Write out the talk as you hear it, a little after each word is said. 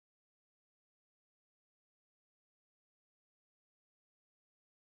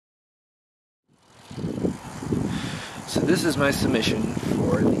So this is my submission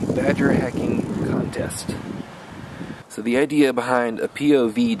for the Badger hacking contest. So the idea behind a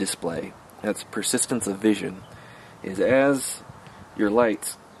POV display, that's persistence of vision, is as your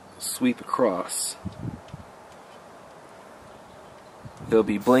lights sweep across, they'll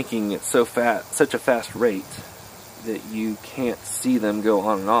be blinking at such a fast rate that you can't see them go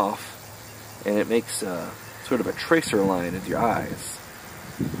on and off, and it makes sort of a tracer line of your eyes,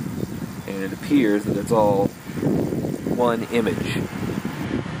 and it appears that it's all one image.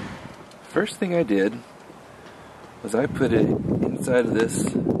 First thing I did was I put it inside of this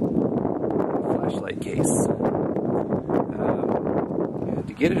flashlight case. And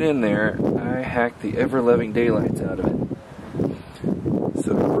to get it in there, I hacked the ever-loving daylights out of it.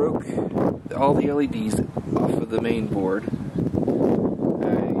 So I broke all the LEDs off of the main board.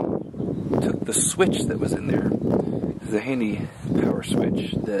 I took the switch that was in there. It's a handy power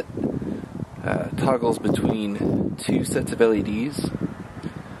switch that toggles between two sets of LEDs.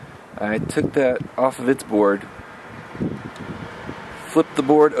 I took that off of its board, flipped the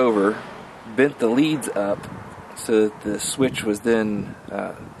board over, bent the leads up so that the switch was then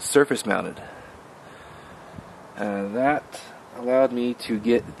surface mounted. That allowed me to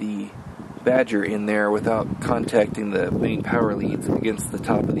get the Badger in there without contacting the main power leads against the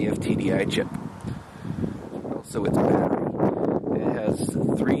top of the FTDI chip. Also, it's a battery. It has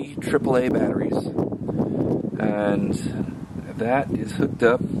 3 AAA batteries, and that is hooked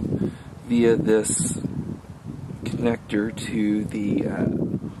up via this connector to the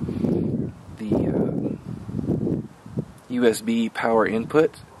USB power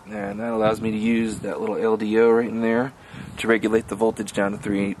input, and that allows me to use that little LDO right in there to regulate the voltage down to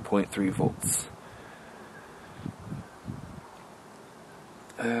 3.3 volts.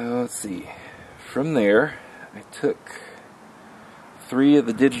 Let's see. From there, I took 3 of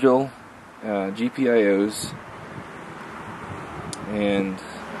the digital GPIOs and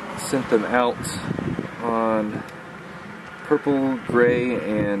sent them out on purple, gray,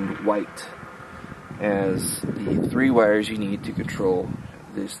 and white as the 3 wires you need to control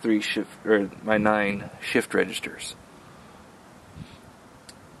these my 9 shift registers.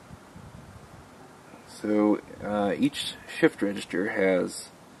 So each shift register has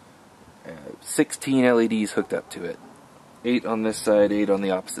 16 LEDs hooked up to it. 8 on this side, 8 on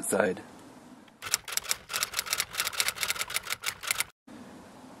the opposite side.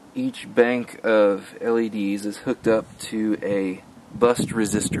 Each bank of LEDs is hooked up to a bust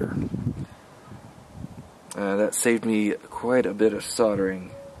resistor. That saved me quite a bit of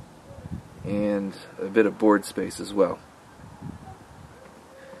soldering and a bit of board space as well.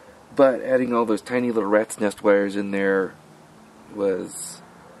 But adding all those tiny little rat's nest wires in there was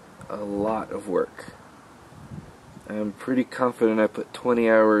a lot of work. I'm pretty confident I put 20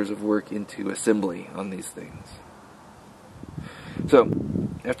 hours of work into assembly on these things. So,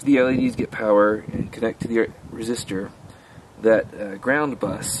 after the LEDs get power and connect to the resistor, that ground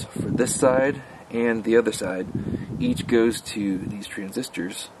bus for this side and the other side each goes to these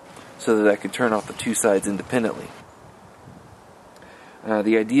transistors so that I can turn off the 2 sides independently.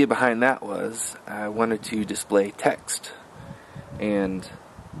 The idea behind that was I wanted to display text, and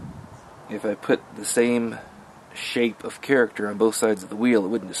if I put the same shape of character on both sides of the wheel, it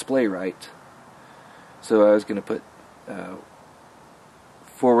wouldn't display right. So I was going to put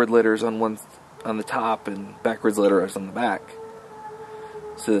forward letters on the top and backwards letters on the back,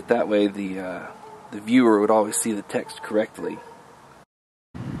 so that way the viewer would always see the text correctly.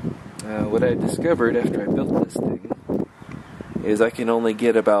 What I discovered after I built this thing is I can only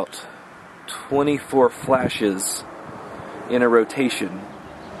get about 24 flashes in a rotation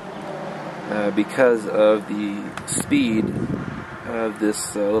because of the speed of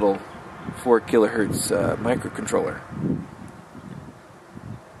this little 4 kilohertz microcontroller.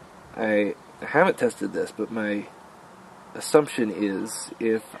 I haven't tested this, but my assumption is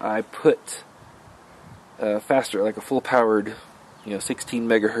if I put faster, like a full-powered, 16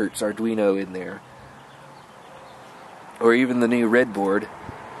 megahertz Arduino in there, or even the new Red board,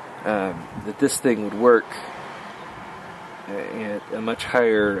 that this thing would work at a much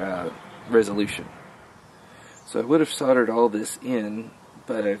higher resolution. So I would have soldered all this in,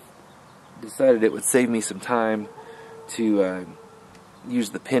 but I decided it would save me some time to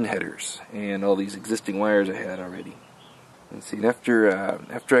use the pin headers and all these existing wires I had already. And see, after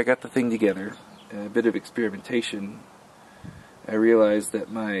I got the thing together, a bit of experimentation, I realized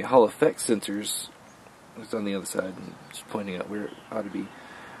that my Hall effect sensors, it's on the other side, and just pointing out where it ought to be.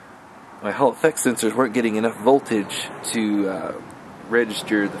 My Hall effect sensors weren't getting enough voltage to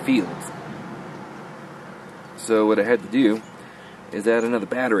register the fields. So what I had to do is add another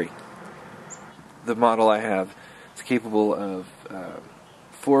battery. The model I have It's capable of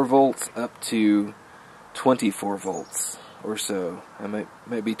 4 volts up to 24 volts or so. I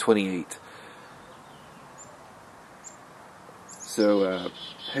might be 28. So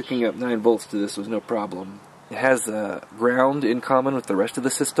hooking up 9 volts to this was no problem. It has ground in common with the rest of the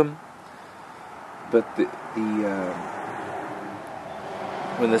system, but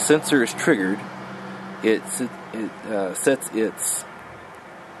when the sensor is triggered, it sets its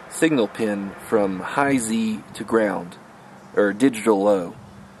signal pin from high Z to ground, or digital low.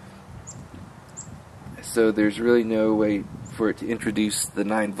 So there's really no way for it to introduce the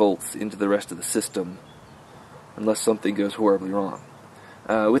 9 volts into the rest of the system unless something goes horribly wrong.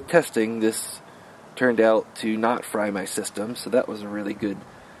 With testing, this turned out to not fry my system, so that was a really good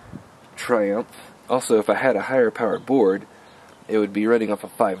triumph. Also, if I had a higher powered board, it would be running off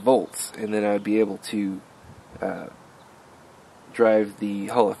of 5 volts, and then I would be able to drive the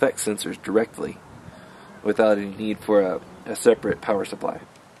Hall effect sensors directly without any need for a separate power supply.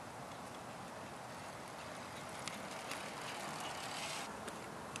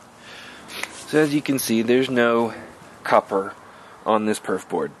 So as you can see, there's no copper on this perf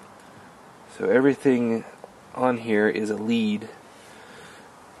board. So everything on here is a lead.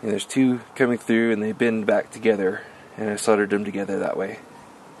 And there's 2 coming through and they bend back together, and I soldered them together that way.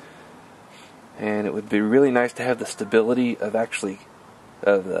 And it would be really nice to have the stability of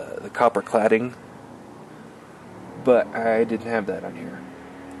the copper cladding, but I didn't have that on here.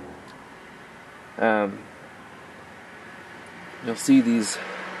 You'll see these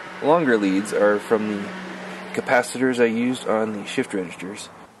longer leads are from the capacitors I used on the shift registers.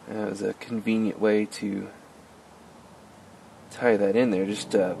 It was a convenient way to tie that in there.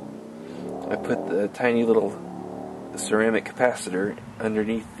 I put the tiny little ceramic capacitor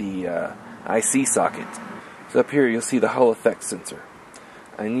underneath the IC socket. So up here you'll see the Hall effect sensor.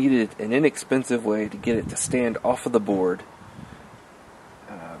 I needed an inexpensive way to get it to stand off of the board.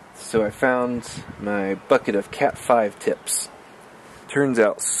 So I found my bucket of Cat 5 tips. Turns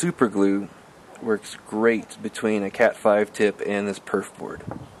out super glue works great between a Cat 5 tip and this perf board.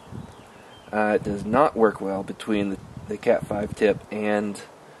 It does not work well between the Cat 5 tip and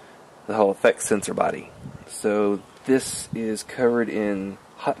the Hall effect sensor body. So this is covered in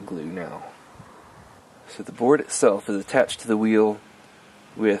hot glue now. So the board itself is attached to the wheel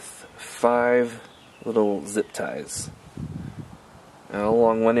with 5 little zip ties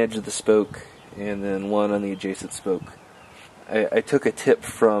along one edge of the spoke and then one on the adjacent spoke. I took a tip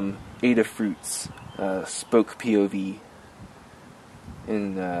from Adafruit's spoke POV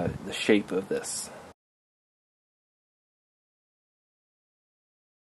in the shape of this.